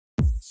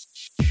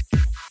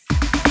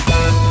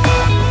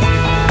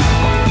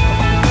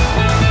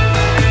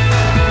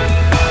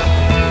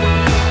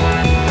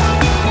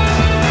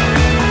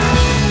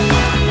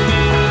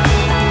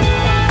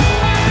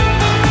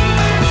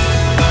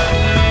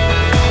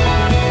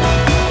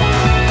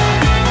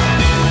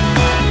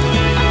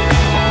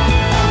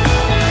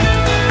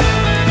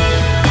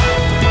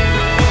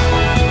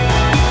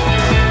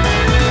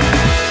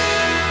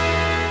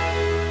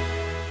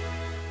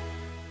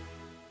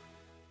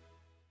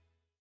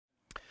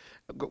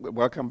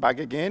Welcome back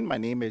again. My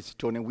name is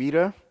Tony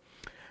Weedor,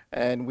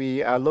 and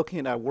we are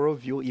looking at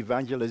Worldview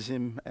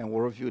Evangelism and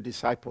Worldview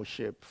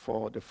Discipleship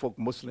for the folk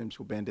Muslims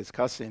who've been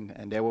discussing,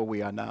 and there where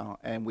we are now.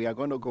 And we are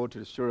going to go to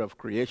the story of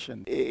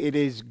creation. It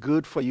is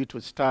good for you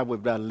to start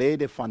with that, lay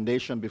the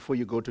foundation before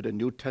you go to the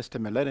New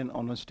Testament. Let them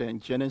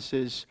understand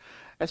Genesis,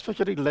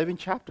 especially 11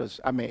 chapters.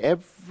 I mean,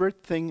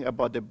 everything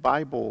about the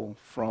Bible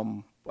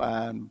from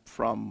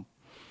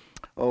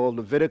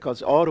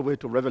Leviticus all the way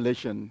to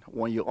Revelation.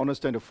 When you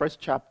understand the first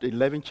chapter,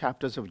 11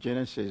 chapters of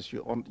Genesis,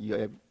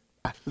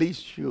 at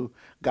least you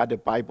got the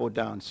Bible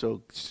down.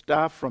 So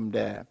start from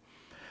there.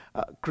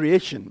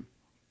 Creation.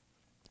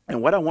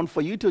 And what I want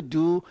for you to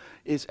do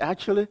is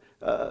actually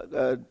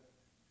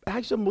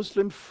ask a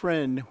Muslim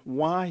friend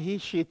why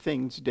she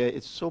thinks there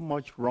is so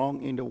much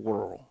wrong in the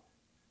world.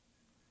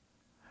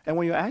 And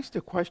when you ask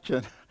the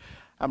question,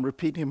 I'm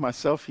repeating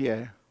myself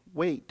here,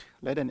 wait,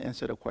 let them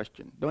answer the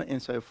question. Don't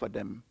answer it for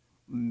them.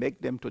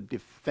 Make them to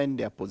defend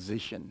their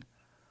position.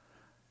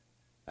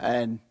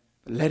 And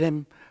let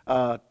them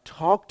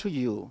talk to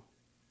you.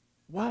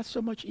 Why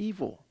so much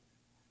evil?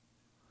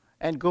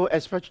 And go,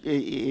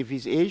 especially if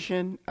he's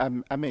Asian,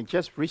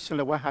 just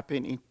recently what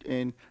happened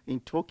in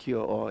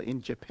Tokyo or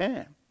in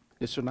Japan,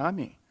 the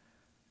tsunami.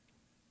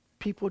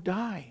 People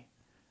die.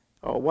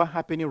 Or what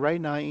happening right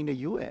now in the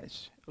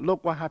U.S.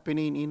 Look what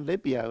happening in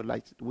Libya,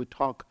 like we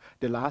talked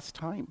the last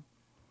time.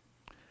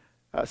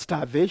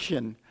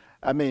 Starvation.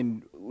 I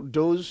mean,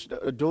 those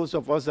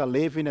of us that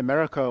live in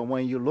America,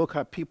 when you look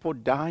at people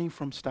dying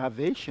from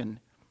starvation,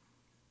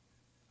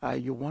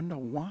 you wonder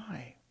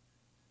why.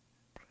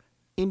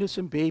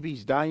 Innocent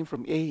babies dying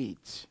from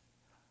AIDS.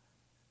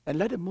 And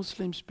let the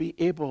Muslims be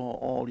able,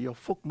 or your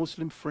folk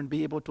Muslim friend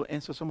be able to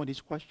answer some of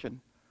these questions.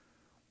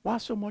 Why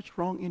so much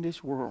wrong in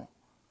this world?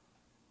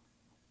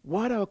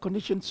 Why are our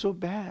conditions so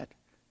bad?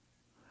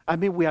 I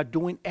mean, we are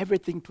doing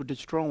everything to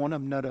destroy one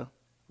another.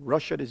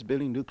 Russia is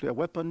building nuclear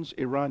weapons.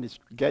 Iran is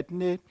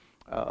getting it.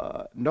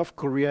 North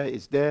Korea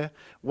is there.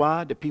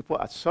 Why? The people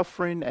are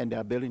suffering and they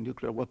are building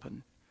nuclear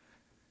weapons.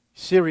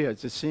 Syria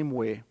is the same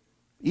way.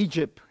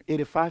 Egypt,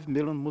 85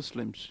 million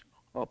Muslims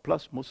or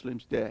plus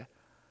Muslims there.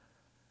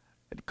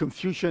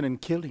 Confusion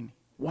and killing.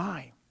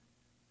 Why?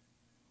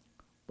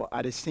 But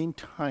at the same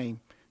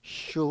time,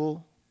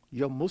 show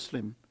your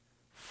Muslim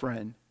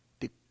friend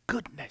the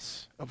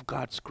goodness of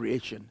God's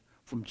creation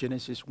from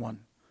Genesis 1.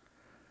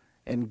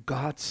 And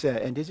God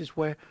said, and this is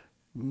where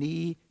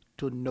need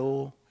to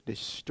know the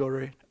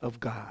story of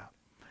God.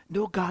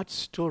 Know God's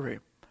story,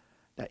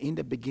 that in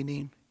the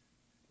beginning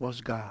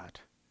was God.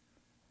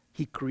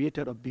 He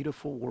created a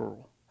beautiful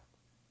world.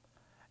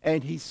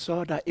 And he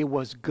saw that it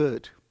was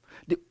good.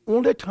 The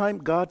only time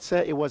God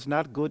said it was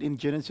not good in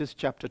Genesis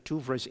chapter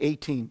 2, verse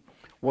 18,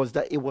 was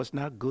that it was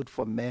not good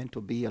for man to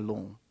be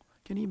alone.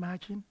 Can you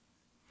imagine?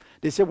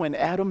 They said when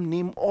Adam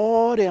named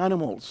all the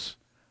animals,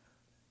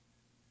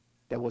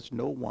 there was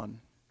no one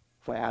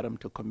for Adam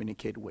to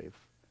communicate with.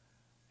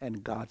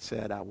 And God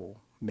said, I will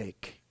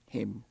make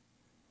him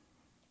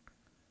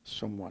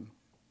someone.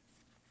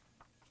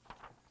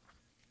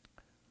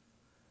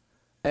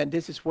 And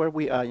this is where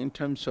we are in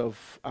terms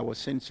of our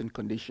sins and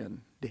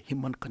condition, the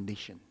human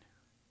condition.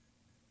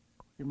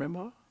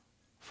 Remember?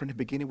 From the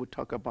beginning we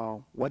talk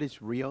about what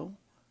is real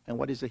and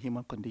what is the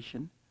human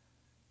condition.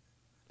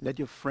 Let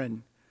your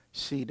friend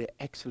see the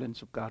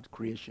excellence of God's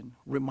creation.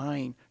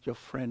 Remind your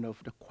friend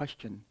of the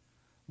question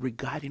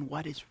regarding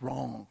what is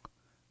wrong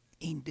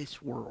in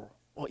this world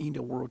or in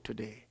the world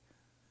today.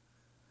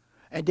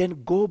 And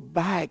then go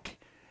back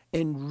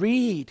and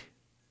read,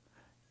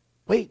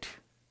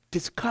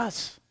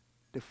 discuss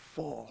the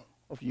fall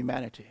of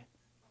humanity.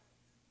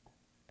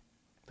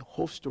 The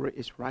whole story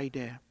is right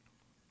there.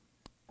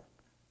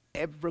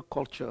 Every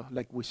culture,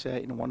 like we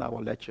said in one of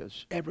our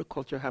lectures, every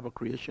culture have a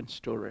creation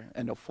story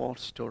and a fall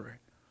story.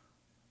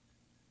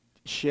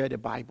 Share the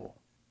Bible.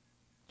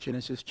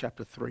 Genesis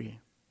chapter 3.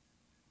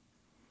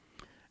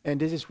 And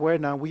this is where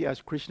now we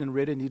as Christians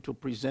really need to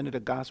present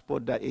the gospel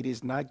that it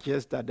is not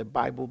just that the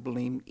Bible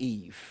blamed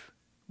Eve,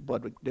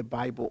 but the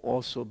Bible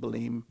also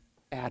blamed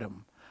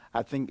Adam.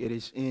 I think it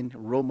is in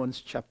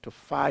Romans chapter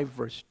 5,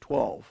 verse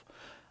 12.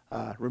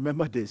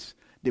 Remember this.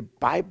 The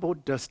Bible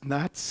does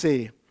not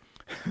say,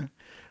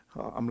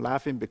 I'm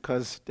laughing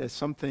because there's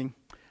something,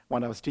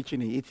 when I was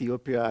teaching in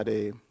Ethiopia at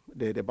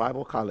the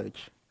Bible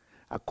college,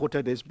 I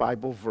quoted this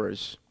Bible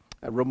verse,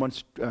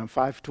 Romans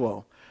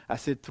 5:12. I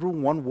said, through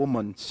one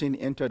woman, sin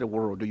entered the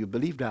world. Do you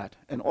believe that?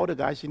 And all the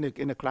guys in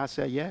the class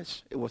said,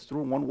 yes, it was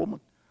through one woman.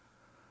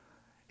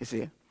 You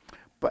see?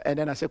 And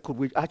then I said, could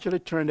we actually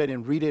turn that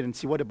and read it and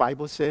see what the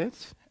Bible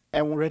says?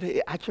 And we read it,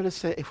 it actually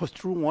said it was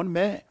through one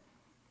man.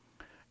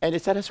 And they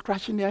started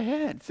scratching their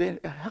heads, saying,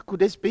 how could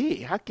this be?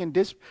 How can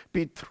this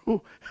be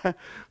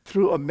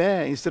through a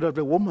man instead of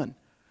a woman?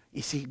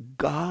 You see,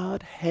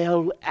 God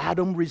held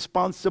Adam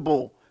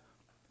responsible,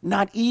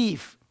 not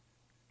Eve.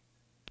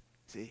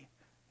 See?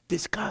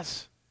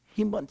 Discuss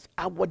humans,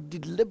 our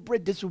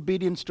deliberate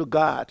disobedience to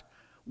God,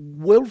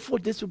 willful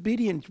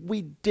disobedience.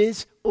 We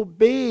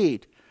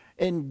disobeyed.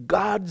 And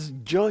God's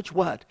judge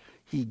what?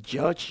 He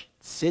judged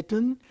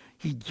Satan,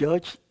 he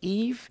judged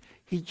Eve,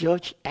 he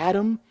judged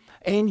Adam,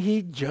 and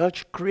he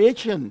judged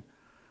creation.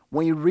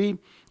 When you read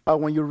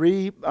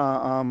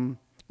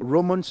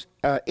Romans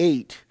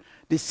 8,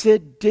 they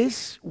said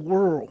this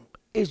world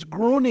is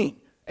groaning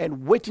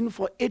and waiting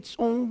for its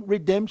own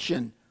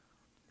redemption.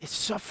 It's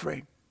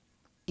suffering.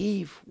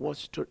 Eve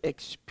was to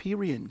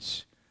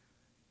experience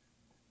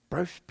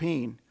birth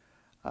pain.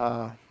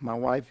 My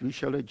wife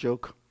usually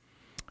joke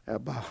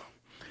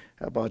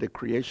about the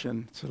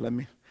creation. So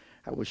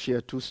I will share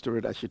two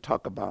stories that she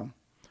talked about.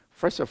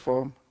 First of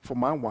all, for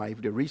my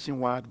wife, the reason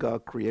why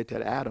God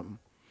created Adam,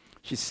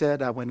 she said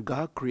that when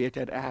God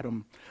created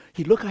Adam,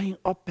 he looked at him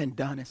up and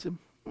down and said,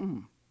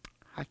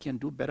 I can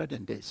do better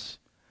than this.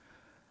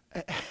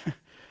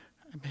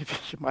 Maybe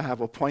she might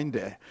have a point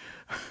there.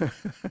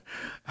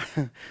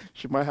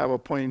 She might have a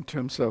point in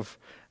terms of,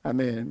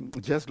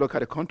 just look at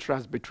the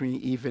contrast between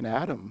Eve and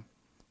Adam.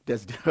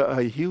 There's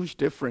a huge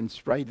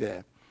difference right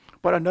there.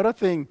 But another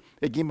thing,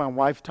 again, my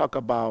wife talked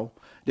about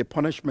the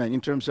punishment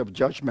in terms of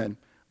judgment,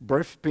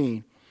 birth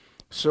pain.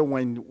 So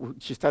when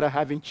she started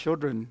having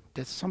children,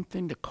 there's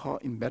something they call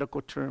in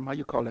medical term, how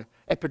you call it,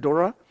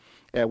 epidural,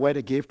 where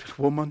they gave to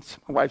the woman.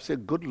 My wife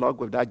said, good luck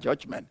with that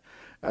judgment,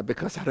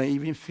 because I don't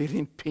even feel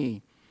in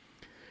pain.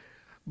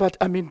 But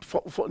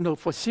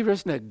for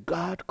seriousness,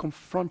 God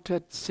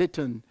confronted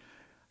Satan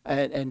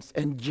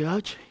and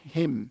judged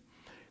him,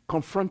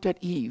 confronted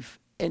Eve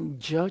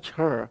and judged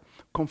her,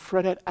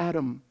 confronted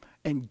Adam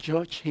and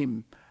judged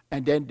him,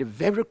 and then the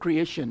very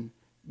creation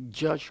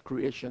judged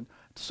creation.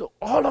 So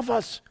all of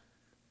us,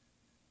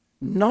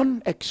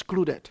 none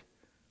excluded,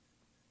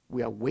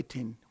 we are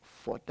waiting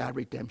for that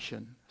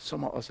redemption.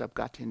 Some of us have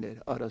gotten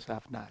it, others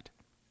have not.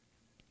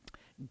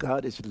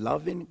 God is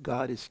loving,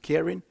 God is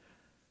caring,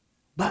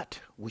 but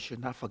we should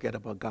not forget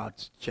about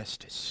God's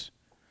justice,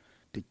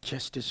 the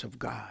justice of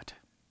God.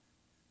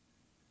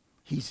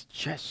 He's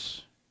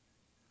just.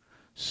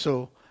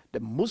 So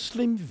the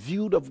Muslim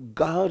view of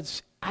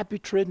God's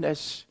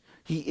arbitrariness,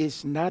 he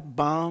is not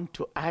bound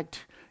to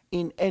act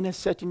in any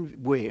certain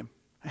way.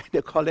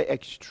 They call it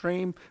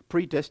extreme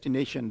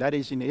predestination. That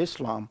is in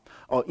Islam,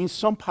 or in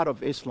some part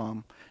of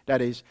Islam,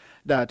 that is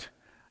that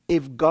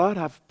if God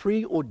have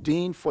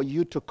preordained for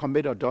you to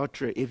commit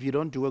adultery, if you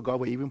don't do it, God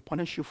will even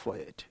punish you for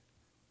it.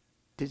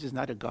 This is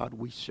not a God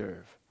we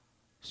serve.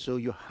 So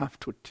you have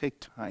to take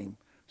time,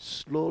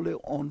 slowly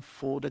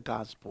unfold the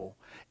gospel,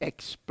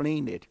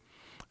 explain it.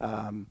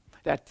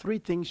 There are three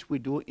things we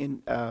do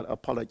in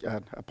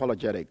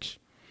apologetics.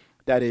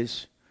 That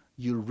is,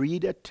 you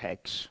read a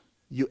text,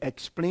 you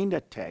explain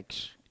the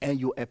text, and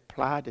you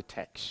apply the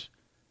text.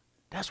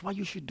 That's what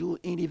you should do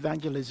in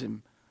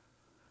evangelism.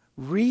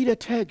 Read a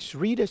text,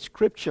 read a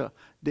scripture.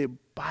 The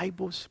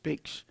Bible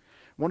speaks.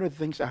 One of the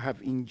things I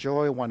have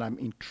enjoyed when I'm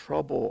in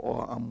trouble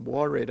or I'm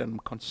worried and I'm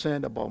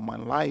concerned about my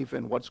life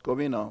and what's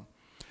going on,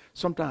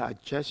 sometimes I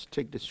just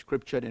take the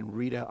scripture and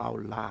read it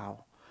out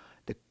loud.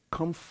 The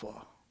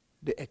comfort,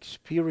 the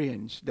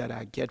experience that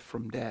I get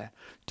from there,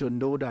 to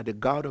know that the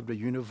God of the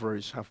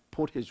universe have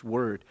put his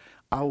word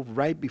out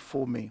right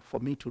before me for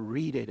me to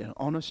read it and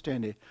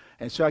understand it,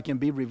 and so I can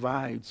be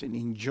revived and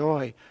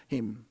enjoy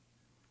him.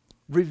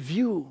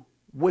 Review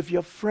with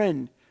your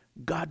friend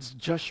God's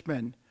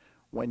judgment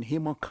when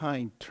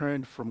humankind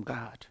turned from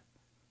God.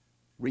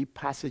 Read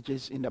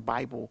passages in the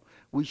Bible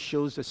which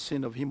shows the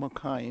sin of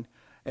humankind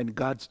and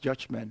God's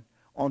judgment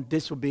on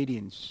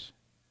disobedience.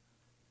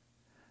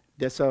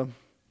 There's a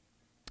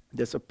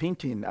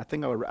painting, I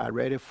think I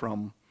read it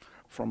from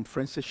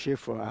Francis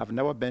Schaeffer. I've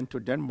never been to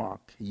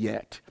Denmark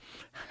yet.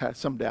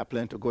 Someday I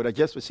plan to go there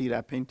just to see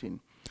that painting.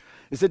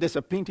 He said there's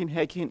a painting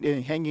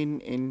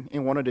hanging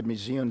in one of the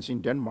museums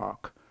in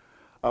Denmark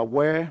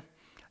where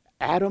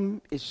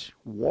Adam is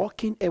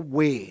walking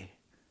away.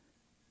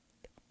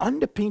 On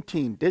the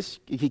painting,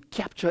 he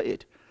captured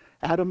it.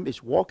 Adam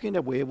is walking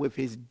away with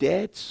his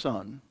dead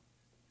son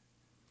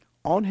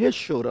on his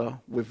shoulder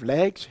with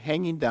legs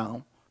hanging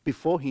down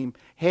before him,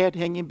 head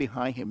hanging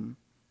behind him,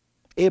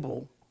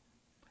 Abel,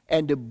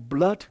 and the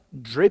blood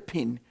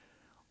dripping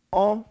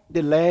on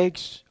the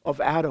legs of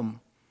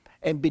Adam.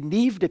 And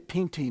beneath the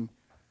painting,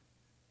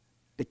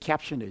 the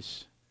caption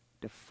is,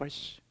 the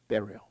first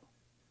burial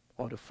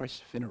or the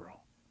first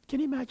funeral. Can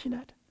you imagine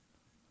that?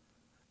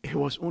 It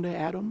was only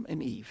Adam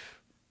and Eve,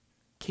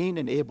 Cain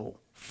and Abel,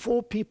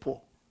 4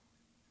 people.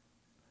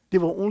 There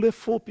were only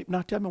 4 people.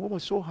 Now tell me what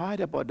was so hard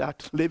about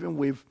that, living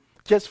with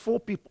just 4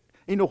 people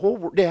in the whole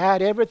world. They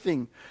had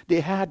everything. They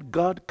had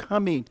God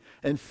coming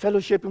and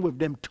fellowshipping with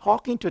them,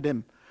 talking to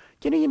them.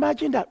 Can you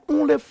imagine that?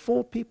 Only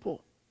 4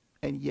 people,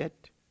 and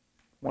yet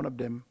one of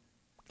them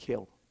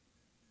killed.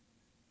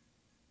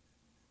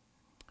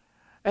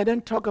 And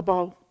then talk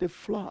about the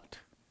flood.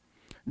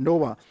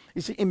 Noah.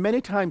 You see, in many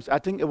times, I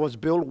think it was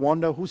Bill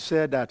Wonder who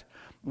said that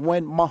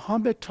when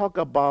Muhammad talked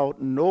about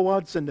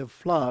Noah's and the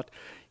flood,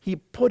 he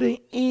put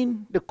it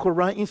in the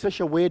Quran in such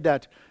a way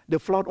that the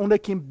flood only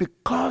came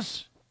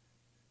because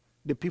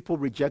the people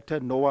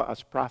rejected Noah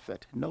as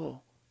prophet.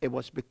 No, it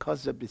was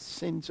because of the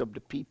sins of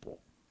the people.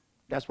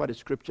 That's what the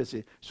scripture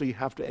says. So you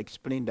have to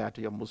explain that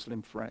to your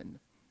Muslim friend.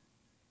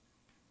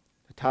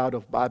 The Tower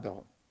of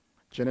Babel,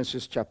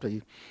 Genesis chapter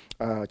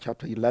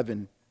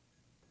 11.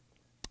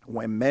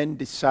 When men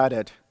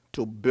decided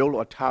to build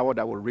a tower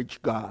that will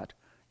reach God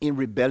in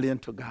rebellion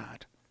to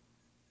God.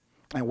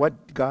 And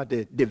what God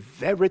did, the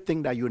very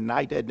thing that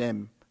united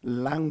them,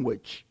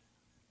 language.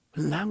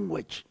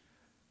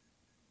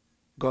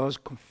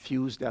 God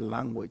confused their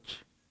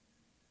language.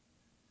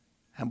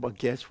 But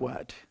guess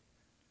what?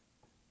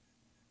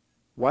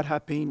 What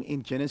happened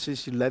in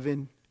Genesis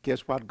 11,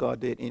 guess what God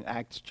did in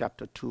Acts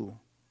chapter 2?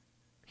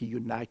 He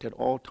united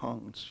all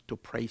tongues to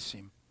praise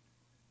him.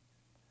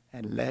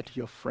 And let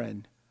your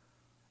friend,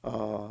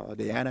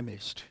 the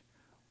animist,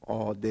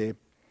 or the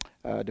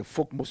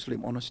folk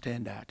Muslim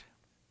understand that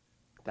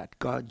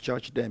God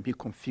judged them. He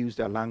confused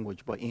their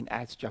language. But in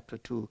Acts chapter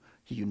 2,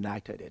 he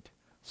united it.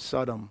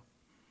 Sodom,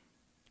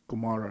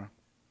 Gomorrah.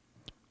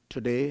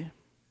 Today,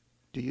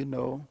 do you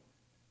know,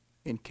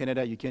 in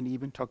Canada, you can't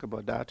even talk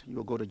about that. You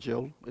will go to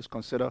jail. It's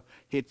considered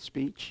hate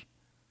speech.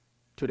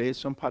 Today,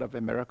 some part of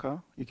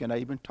America, you cannot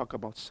even talk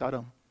about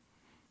Sodom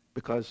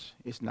because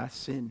it's not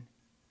sin.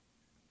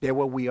 There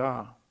where we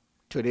are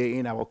today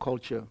in our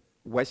culture,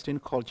 Western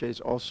culture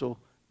is also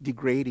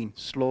degrading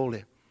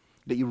slowly.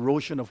 The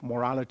erosion of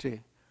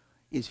morality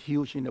is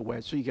huge in the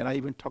West, so you cannot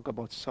even talk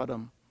about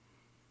Sodom.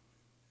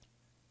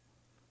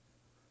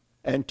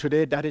 And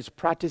today that is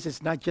practiced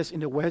is not just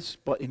in the West,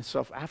 but in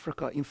South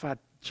Africa. In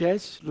fact,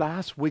 just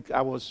last week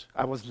I was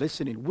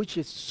listening, which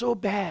is so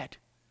bad.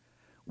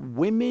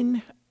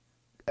 Women,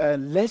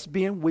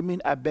 lesbian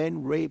women are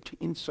being raped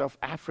in South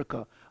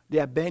Africa. They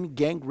are being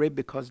gang raped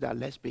because they are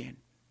lesbian.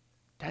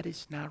 That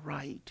is not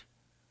right.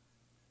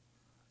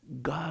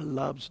 God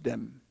loves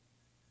them.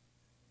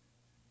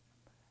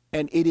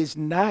 And it is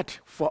not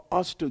for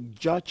us to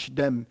judge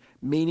them,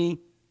 meaning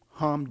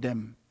harm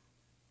them.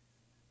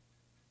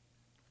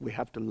 We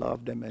have to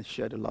love them and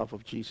share the love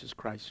of Jesus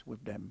Christ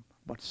with them.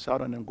 But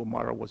Sodom and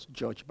Gomorrah was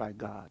judged by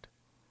God.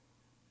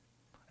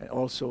 And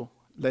also,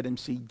 let them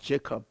see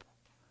Jacob,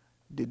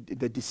 the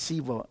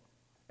deceiver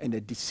and the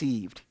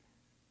deceived.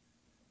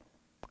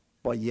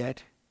 But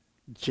yet,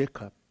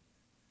 Jacob,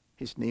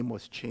 his name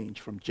was changed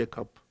from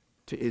Jacob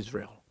to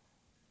Israel.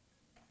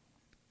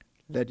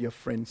 Let your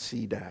friends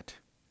see that,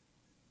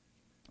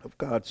 of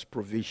God's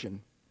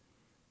provision.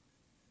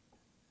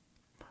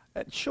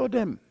 And show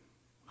them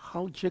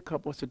how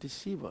Jacob was a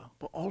deceiver,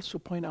 but also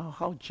point out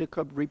how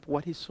Jacob reaped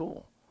what he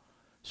sowed.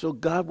 So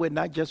God will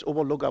not just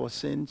overlook our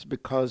sins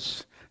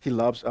because he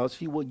loves us.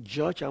 He will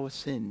judge our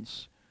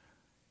sins.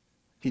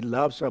 He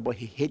loves us, but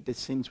he hates the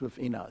sins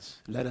within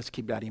us. Let us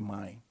keep that in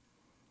mind.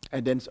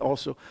 And then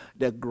also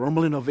the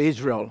grumbling of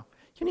Israel.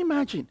 Can you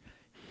imagine?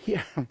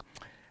 Here,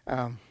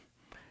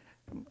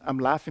 I'm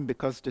laughing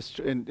because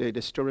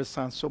the story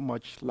sounds so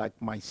much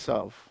like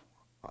myself.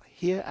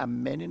 Here are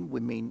men and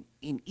women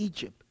in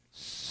Egypt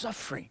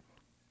suffering.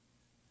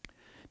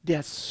 They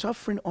are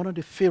suffering under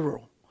the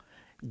Pharaoh.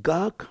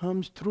 God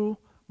comes through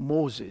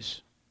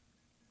Moses.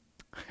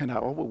 And I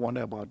always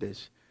wonder about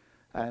this.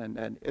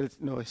 And it's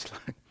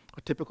like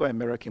a typical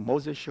American.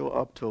 Moses show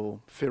up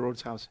to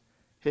Pharaoh's house.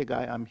 Hey,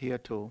 guy, I'm here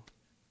to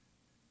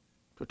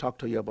talk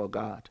to you about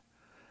God.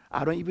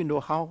 I don't even know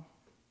how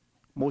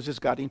Moses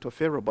got into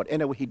Pharaoh, but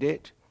anyway, he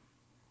did.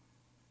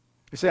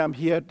 He said, I'm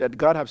here that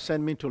God has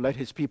sent me to let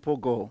his people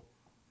go.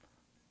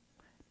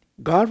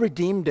 God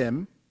redeemed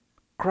them,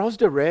 crossed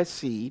the Red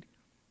Sea,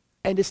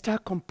 and they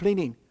start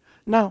complaining.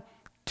 Now,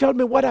 tell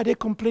me, what are they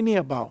complaining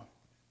about?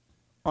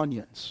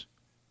 Onions.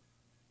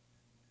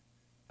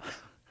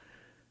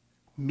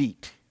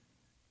 Meat.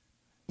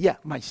 Yeah,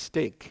 my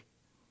steak.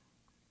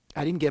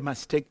 I didn't get my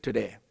steak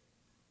today.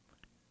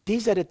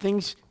 These are the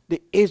things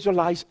the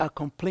Israelites are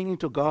complaining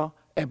to God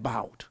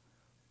about.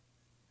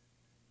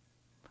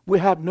 We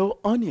have no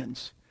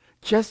onions.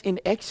 Just in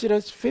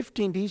Exodus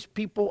 15, these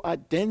people are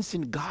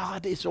dancing.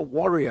 God is a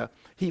warrior.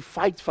 He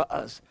fights for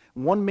us.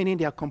 1 minute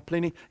they are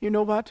complaining. You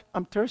know what?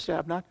 I'm thirsty.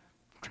 I've not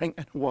drank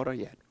any water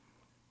yet.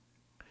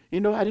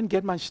 You know, I didn't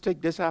get my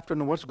steak this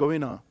afternoon. What's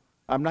going on?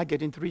 I'm not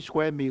getting 3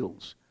 square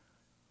meals.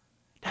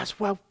 That's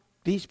what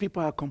these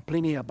people are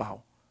complaining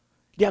about.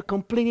 They are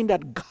complaining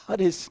that God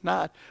is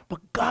not. But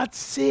God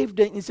saved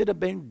them instead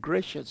of being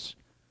gracious.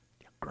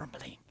 They're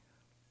grumbling.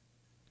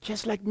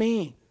 Just like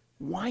me,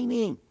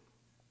 whining.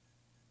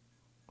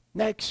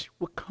 Next,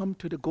 we come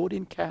to the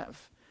golden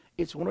calf.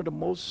 It's one of the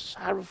most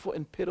sorrowful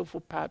and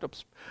pitiful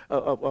parts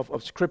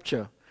of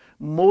Scripture.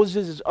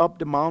 Moses is up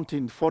the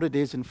mountain 40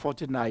 days and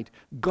 40 nights.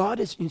 God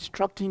is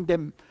instructing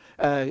them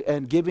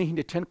and giving him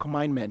the 10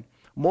 Commandments.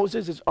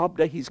 Moses is up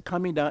there, he's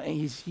coming down, and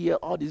he's here,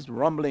 all this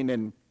rumbling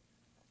and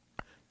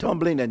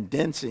tumbling and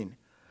dancing.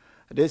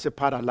 There's a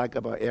part I like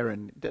about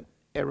Aaron. That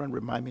Aaron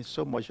reminds me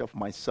so much of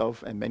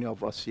myself and many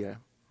of us here.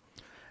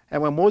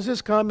 And when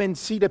Moses come and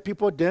see the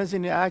people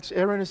dancing, he asks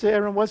Aaron and say,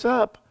 Aaron, what's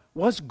up?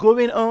 What's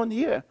going on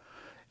here?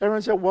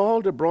 Aaron said, well,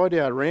 they brought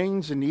their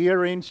rings and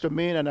earrings to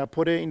me, and I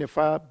put it in the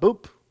fire.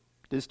 Boop.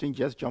 This thing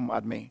just jumped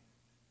at me.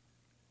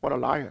 What a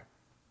liar.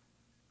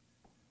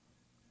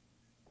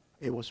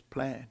 It was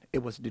planned.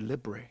 It was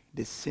deliberate.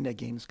 They sinned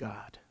against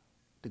God,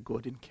 the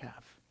golden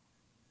calf.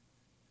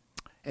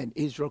 And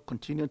Israel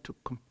continued to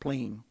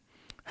complain.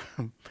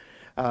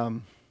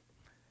 Has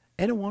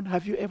anyone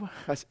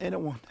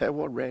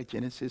ever read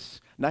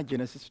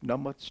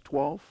Numbers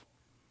 12?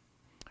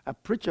 I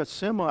preached a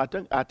sermon,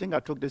 I think I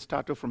took this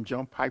title from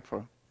John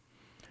Piper.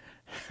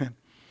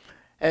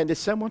 And the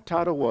sermon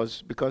title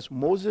was, because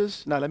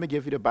Moses, now let me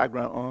give you the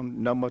background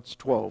on Numbers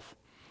 12.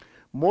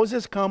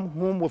 Moses come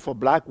home with a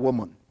black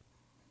woman.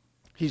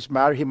 He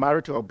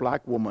married to a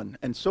black woman.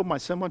 And so my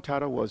sermon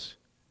title was,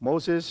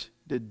 Moses,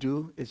 the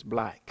dude is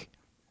black.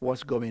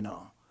 What's going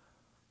on?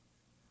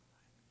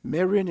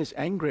 Miriam is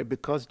angry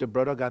because the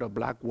brother got a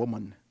black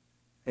woman.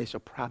 It's a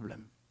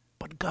problem.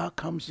 But God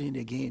comes in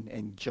again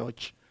and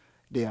judge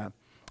their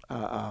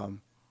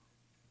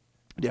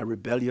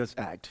rebellious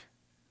act.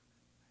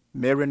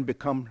 Miriam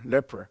become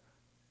leper.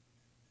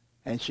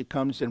 And she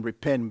comes and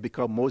repent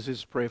because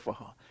Moses prayed for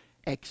her.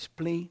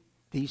 Explain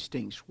these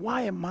things.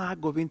 Why am I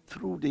going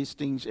through these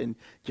things and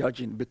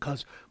judging?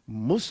 Because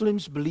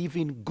Muslims believe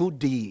in good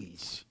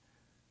deeds.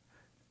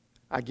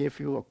 I gave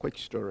you a quick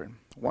story.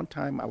 One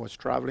time I was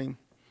traveling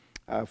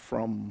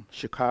from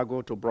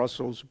Chicago to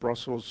Brussels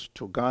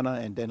to Ghana,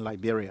 and then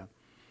Liberia.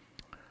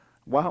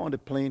 While on the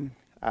plane,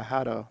 I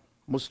had a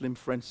Muslim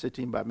friend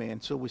sitting by me,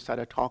 and so we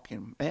started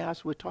talking. And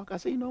as we talk, I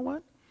said, you know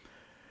what?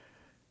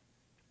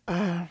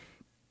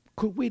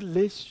 Could we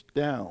list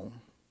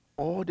down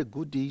all the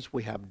good deeds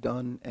we have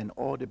done and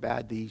all the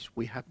bad deeds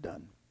we have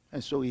done?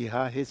 And so he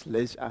had his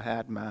list, I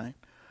had mine.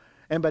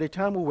 And by the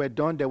time we were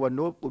done, there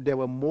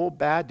were more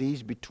bad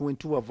deeds between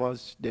two of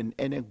us than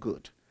any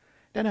good.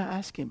 Then I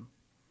asked him,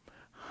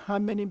 how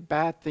many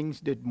bad things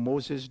did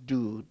Moses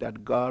do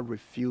that God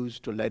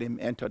refused to let him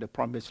enter the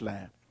promised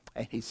land?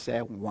 And he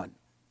said 1.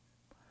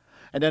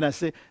 And then I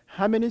said,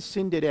 how many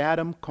sins did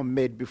Adam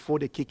commit before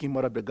they kicked him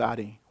out of the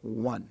garden?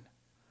 1.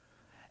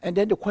 And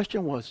then the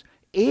question was,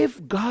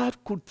 if God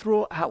could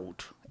throw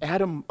out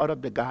Adam out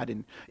of the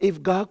garden,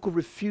 if God could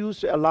refuse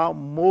to allow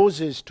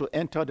Moses to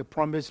enter the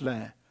promised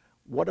land,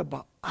 what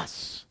about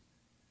us?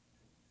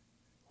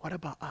 What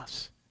about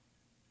us?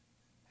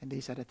 And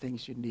these are the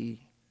things you need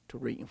to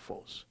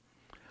reinforce.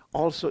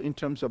 Also, in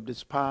terms of the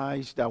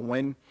spies that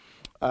went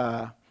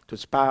to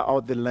spy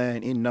out the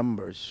land in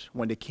Numbers,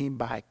 when they came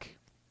back,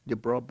 they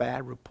brought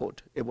bad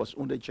report. It was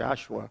only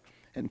Joshua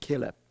and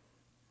Caleb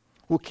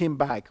who came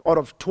back. Out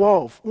of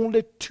 12,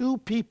 only 2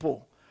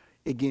 people,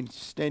 again,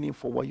 standing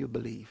for what you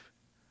believe.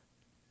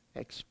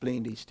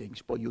 Explain these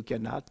things, but you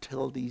cannot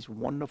tell these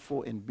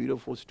wonderful and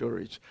beautiful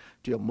stories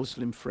to your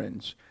Muslim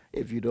friends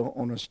if you don't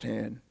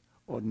understand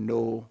or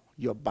know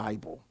your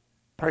Bible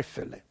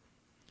perfectly.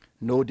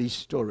 Know these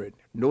stories,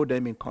 know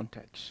them in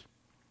context.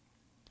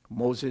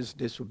 Moses'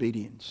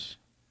 disobedience,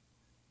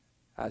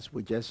 as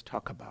we just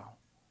talked about,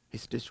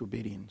 his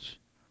disobedience.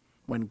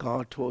 When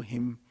God told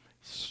him,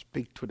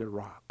 speak to the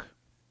rock.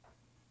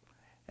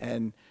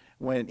 And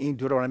when in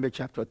Deuteronomy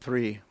chapter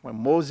 3, when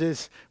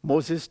Moses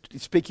is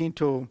speaking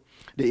to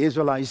the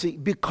Israelites, he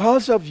said,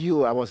 because of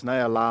you, I was not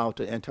allowed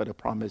to enter the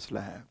promised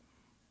land.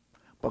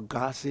 But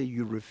God said,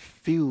 you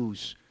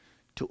refuse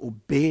to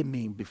obey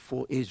me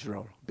before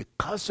Israel.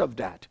 Because of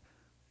that,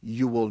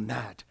 you will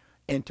not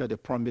enter the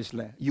promised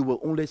land. You will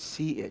only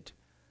see it,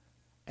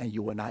 and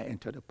you will not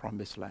enter the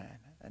promised land.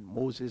 And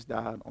Moses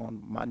died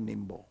on Mount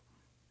Nimbo.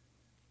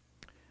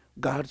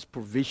 God's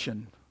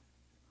provision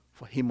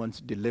for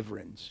human's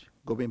deliverance.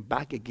 Going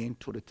back again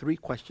to the 3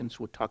 questions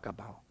we'll talk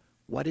about.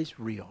 What is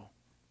real?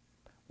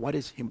 What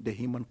is the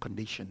human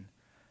condition?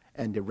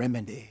 And the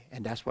remedy.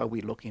 And that's what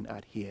we're looking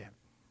at here.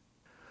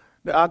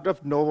 The act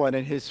of Noah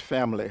and his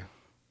family.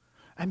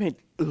 I mean,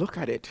 look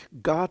at it.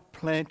 God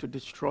planned to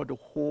destroy the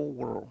whole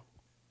world,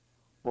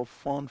 but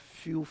found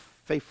few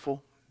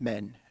faithful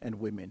men and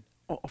women,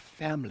 or a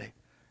family.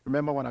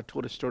 Remember when I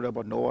told the story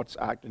about Noah's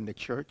Ark in the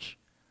church?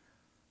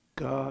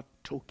 God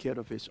took care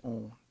of his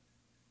own.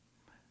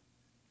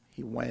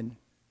 He went,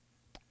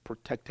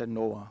 protected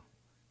Noah,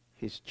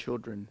 his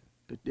children,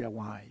 their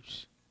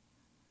wives.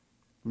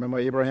 Remember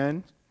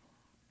Abraham?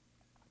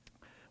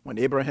 When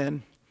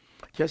Abraham,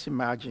 just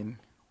imagine,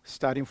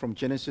 starting from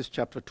Genesis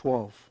chapter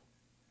 12,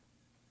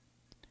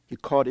 he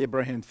called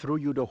Abraham, through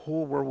you the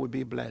whole world will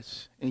be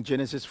blessed. In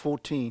Genesis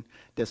 14,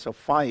 there's a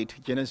fight.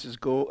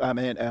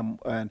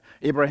 And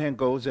Abraham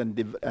goes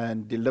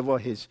and deliver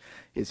his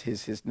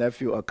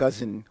nephew, a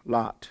cousin,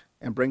 Lot,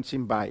 and brings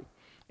him back.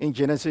 In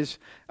Genesis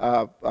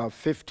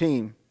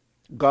 15,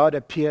 God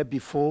appeared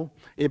before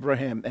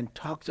Abraham and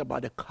talks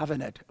about the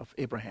covenant of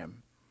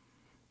Abraham.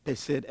 They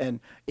said, and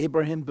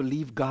Abraham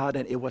believed God,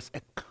 and it was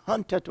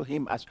accounted to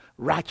him as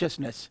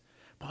righteousness.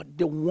 But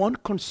the one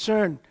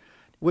concern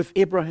with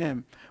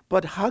Abraham,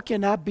 but how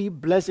can I be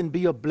blessed and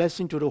be a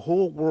blessing to the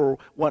whole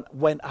world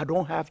when I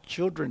don't have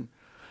children?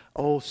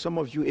 Oh, some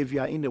of you, if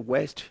you are in the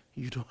West,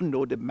 you don't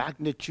know the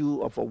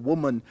magnitude of a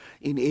woman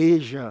in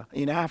Asia,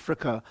 in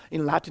Africa,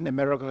 in Latin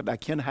America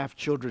that can't have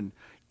children.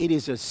 It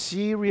is a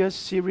serious,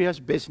 serious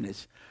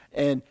business.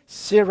 And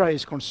Sarah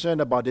is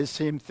concerned about this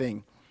same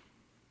thing.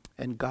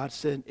 And God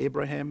said,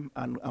 Abraham,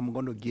 I'm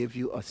going to give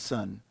you a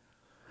son.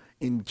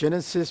 In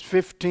Genesis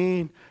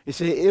 15, it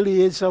said,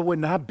 Eliezer will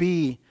not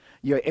be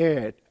your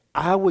heir.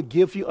 I will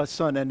give you a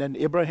son. And then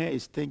Abraham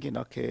is thinking,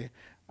 okay,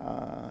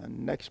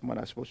 next month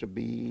I'm supposed to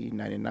be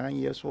 99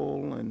 years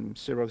old, and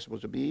Sarah is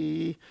supposed to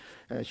be,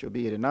 she'll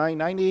be 89,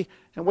 90.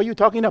 And what are you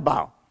talking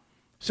about?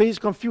 So he's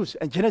confused.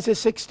 And Genesis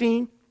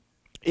 16,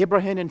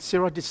 Abraham and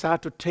Sarah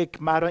decide to take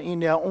matter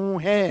in their own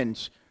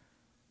hands.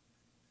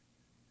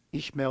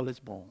 Ishmael is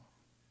born.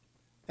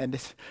 And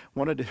this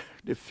one of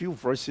the few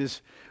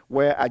verses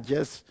where I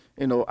just,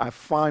 I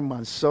find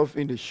myself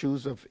in the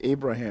shoes of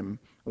Abraham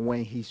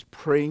when he's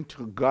praying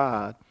to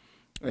God.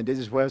 And this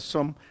is where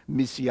some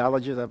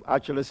missiologists have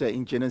actually said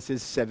in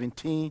Genesis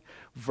 17,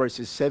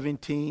 verses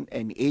 17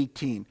 and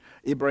 18,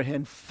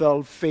 Abraham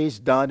fell face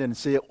down and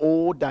said,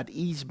 oh, that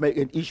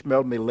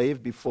Ishmael may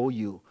live before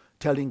you,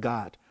 telling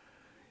God.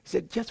 He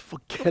said, just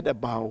forget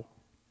about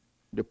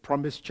the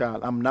promised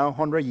child. I'm now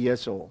 100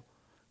 years old.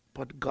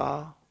 But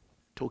God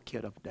took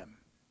care of them.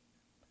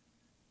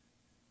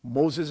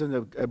 Moses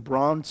and a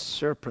bronze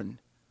serpent.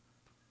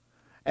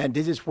 And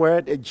this is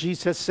where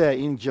Jesus said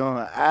in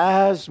John,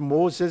 as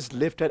Moses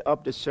lifted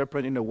up the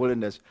serpent in the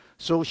wilderness,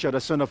 so shall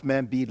the Son of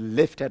Man be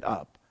lifted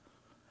up.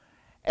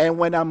 And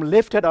when I'm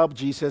lifted up,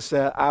 Jesus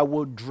said, I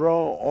will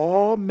draw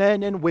all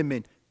men and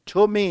women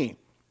to me.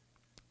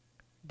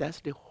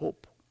 That's the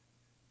hope.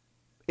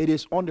 It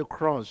is on the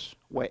cross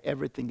where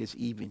everything is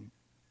even.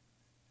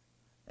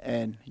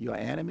 And your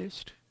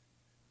animist,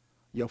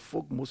 your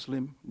folk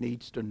Muslim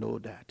needs to know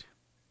that.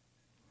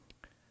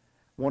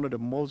 One of the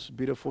most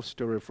beautiful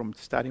stories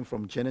starting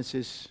from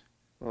Genesis,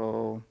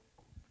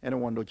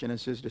 anyone know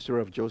Genesis, the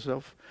story of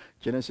Joseph?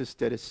 Genesis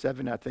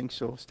 37, I think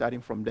so.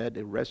 Starting from there,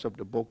 the rest of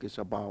the book is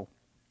about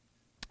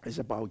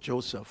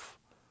Joseph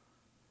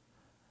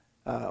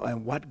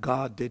and what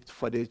God did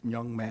for this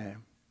young man.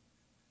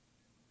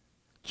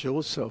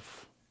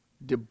 Joseph,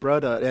 the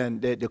brother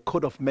and the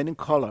coat of many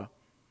color.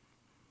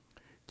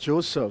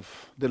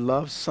 Joseph, the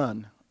loved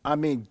son. I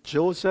mean,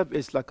 Joseph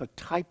is like a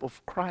type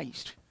of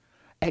Christ.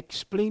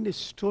 Explain the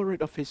story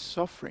of his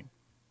suffering.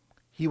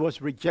 He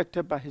was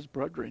rejected by his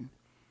brethren,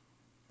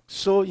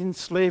 sold in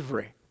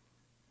slavery,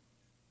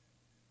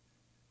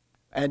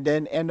 and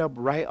then end up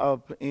right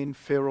up in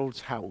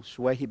Pharaoh's house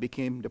where he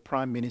became the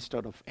prime minister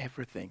of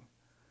everything.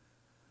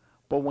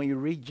 But when you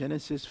read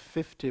Genesis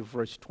 50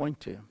 verse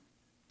 20,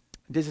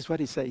 this is what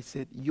he said. He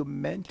said, you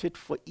meant it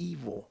for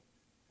evil,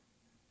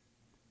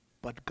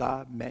 but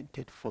God meant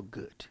it for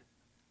good.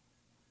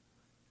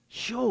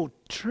 So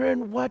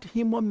turn what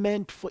Haman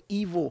meant for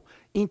evil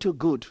into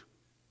good.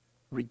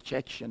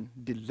 Rejection,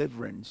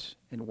 deliverance,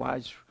 and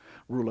wise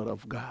ruler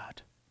of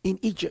God in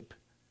Egypt.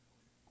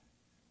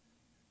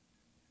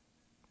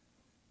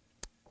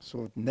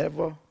 So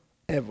never,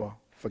 ever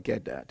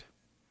forget that.